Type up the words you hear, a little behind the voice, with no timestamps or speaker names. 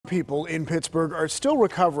people in Pittsburgh are still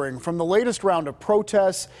recovering from the latest round of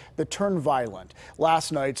protests that turned violent.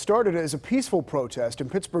 Last night started as a peaceful protest in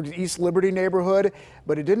Pittsburgh's East Liberty neighborhood,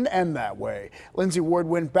 but it didn't end that way. Lindsay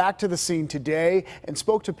went back to the scene today and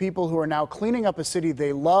spoke to people who are now cleaning up a city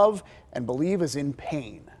they love and believe is in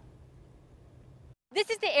pain. This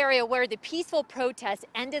is the area where the peaceful protest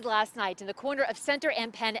ended last night in the corner of Center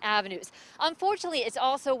and Penn Avenues. Unfortunately, it's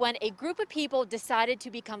also when a group of people decided to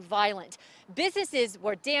become violent. Businesses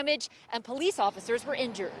were damaged and police officers were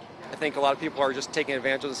injured. I think a lot of people are just taking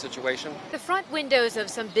advantage of the situation. The front windows of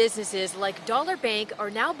some businesses like Dollar Bank are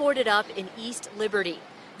now boarded up in East Liberty.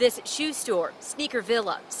 This shoe store, Sneaker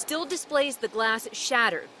Villa, still displays the glass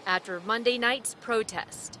shattered after Monday night's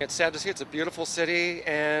protest. It's sad to see. It's a beautiful city,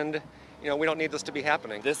 and we don't need this to be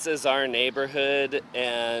happening. This is our neighborhood,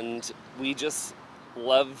 and we just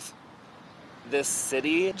love this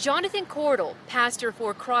city. Jonathan Cordell, pastor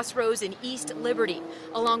for Crossroads in East Liberty,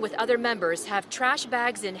 along with other members, have trash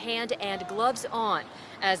bags in hand and gloves on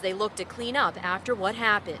as they look to clean up after what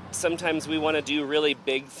happened. Sometimes we want to do really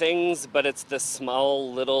big things, but it's the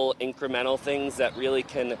small, little, incremental things that really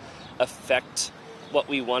can affect what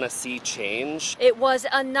we want to see change. It was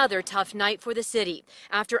another tough night for the city.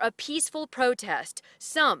 After a peaceful protest,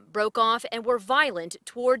 some broke off and were violent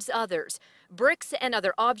towards others. Bricks and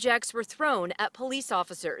other objects were thrown at police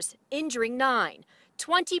officers, injuring 9.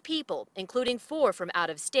 20 people, including 4 from out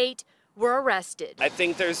of state, were arrested. I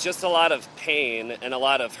think there's just a lot of pain and a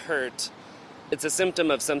lot of hurt. It's a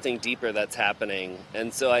symptom of something deeper that's happening.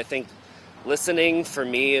 And so I think listening for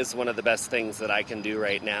me is one of the best things that I can do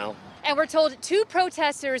right now. And we're told 2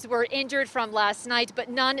 protesters were injured from last night, but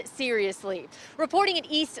none seriously. Reporting in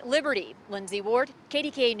East Liberty, Lindsay Ward,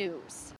 KDKA News.